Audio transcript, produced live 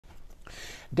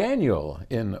Daniel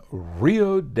in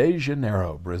Rio de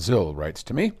Janeiro, Brazil, writes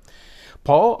to me,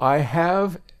 Paul, I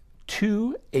have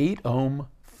two 8-ohm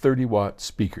 30-watt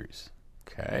speakers.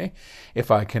 Okay. If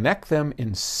I connect them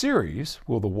in series,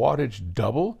 will the wattage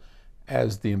double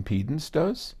as the impedance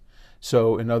does?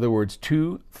 So in other words,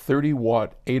 two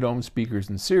 30-watt 8-ohm speakers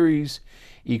in series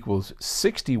equals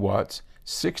 60 watts,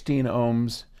 16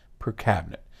 ohms per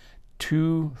cabinet.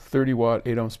 Two 30-watt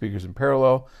 8-ohm speakers in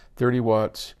parallel, 30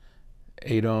 watts,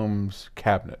 8 ohms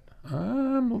cabinet.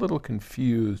 I'm a little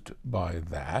confused by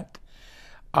that.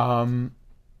 I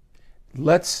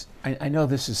know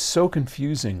this is so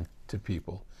confusing to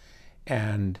people,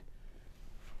 and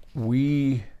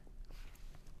we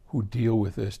who deal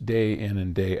with this day in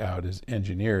and day out as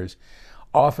engineers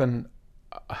often,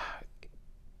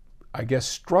 I guess,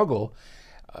 struggle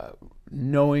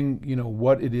knowing,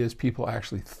 what it is people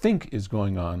actually think is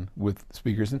going on with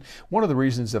speakers. And one of the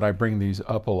reasons that I bring these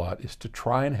up a lot is to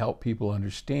try and help people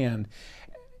understand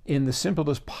in the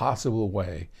simplest possible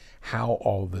way how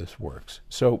all this works.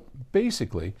 So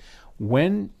basically,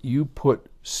 when you put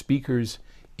speakers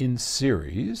in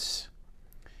series,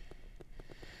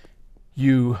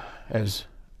 you, as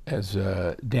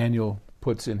Daniel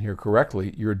puts in here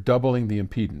correctly, you're doubling the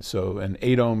impedance. So an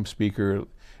 8-ohm speaker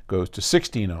goes to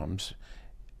 16 ohms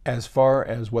as far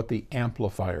as what the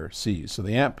amplifier sees. So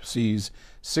the amp sees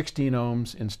 16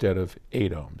 ohms instead of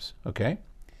 8 ohms, okay?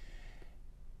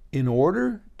 In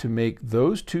order to make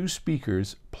those two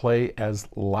speakers play as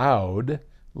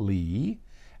loudly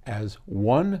as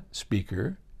one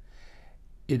speaker,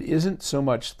 it isn't so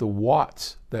much the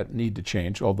watts that need to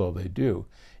change, although they do.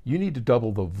 You need to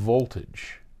double the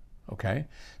voltage, okay?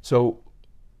 So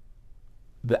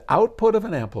the output of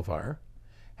an amplifier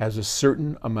has a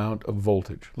certain amount of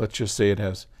voltage. Let's just say it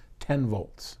has 10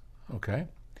 volts, okay?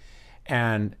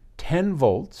 And 10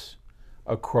 volts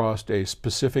across a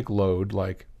specific load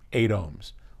like 8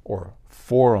 ohms or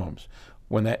 4 ohms.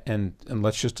 And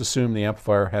let's just assume the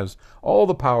amplifier has all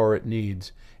the power it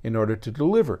needs in order to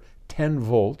deliver 10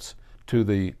 volts to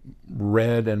the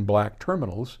red and black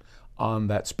terminals on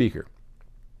that speaker.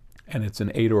 And it's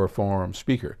an 8 or a 4 ohm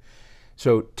speaker.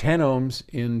 So 10 ohms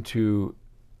into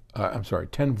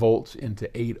 10 volts into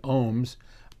 8 ohms.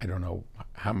 I don't know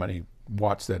how many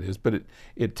watts that is, but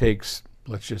it takes,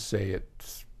 let's just say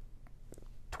it's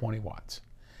 20 watts.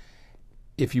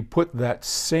 If you put that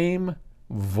same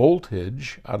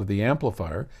voltage out of the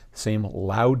amplifier, same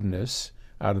loudness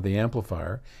out of the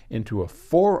amplifier into a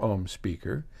 4 ohm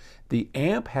speaker, the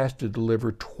amp has to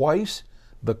deliver twice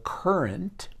the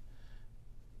current,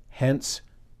 hence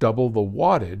double the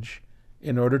wattage,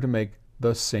 in order to make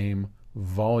the same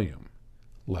volume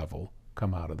level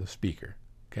come out of the speaker.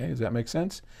 Okay, does that make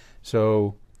sense?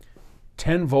 So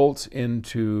 10 volts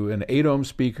into an 8 ohm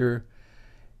speaker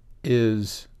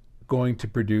is going to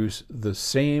produce the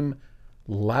same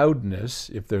loudness,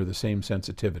 if they're the same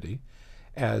sensitivity,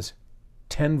 as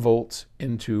 10 volts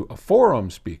into a 4 ohm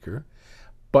speaker,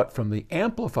 but from the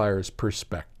amplifier's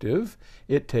perspective,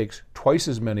 it takes twice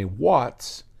as many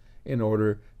watts in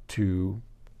order to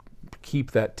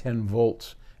keep that 10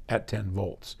 volts at 10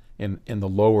 volts in the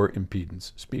lower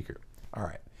impedance speaker. All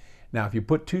right. Now, if you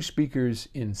put two speakers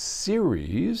in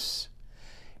series,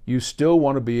 you still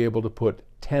want to be able to put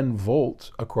 10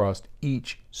 volts across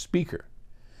each speaker.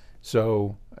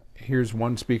 So here's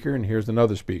one speaker and here's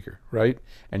another speaker, right?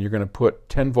 And you're going to put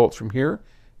 10 volts from here,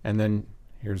 and then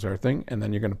here's our thing, and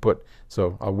then you're going to put,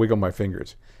 so I'll wiggle my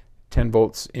fingers, 10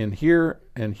 volts in here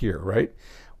and here, right?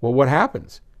 Well, what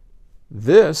happens?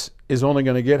 This is only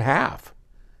going to get half,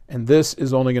 and this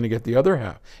is only going to get the other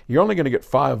half. You're only going to get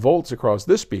 5 volts across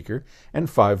this speaker and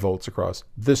 5 volts across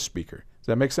this speaker. Does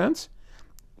that make sense?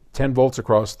 10 volts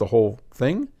across the whole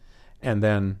thing, and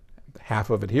then half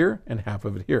of it here and half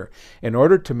of it here. In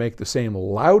order to make the same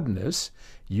loudness,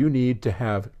 you need to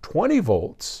have 20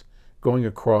 volts going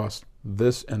across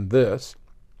this and this,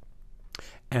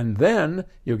 and then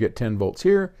you'll get 10 volts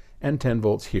here and 10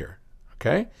 volts here,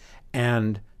 okay?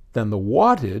 And then the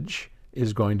wattage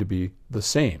is going to be the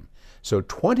same. So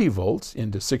 20 volts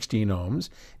into 16 ohms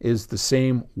is the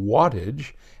same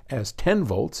wattage as 10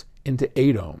 volts into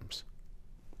 8 ohms.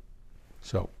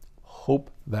 So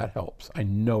hope that helps. I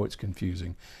know it's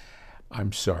confusing.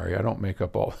 I'm sorry, I don't make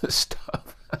up all this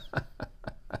stuff.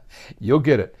 You'll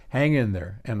get it. Hang in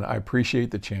there. And I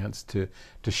appreciate the chance to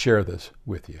share this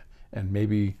with you. And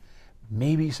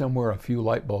maybe somewhere a few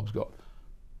light bulbs go,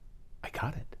 I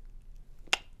got it.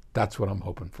 That's what I'm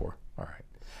hoping for. All right.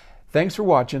 Thanks for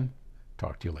watching.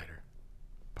 Talk to you later.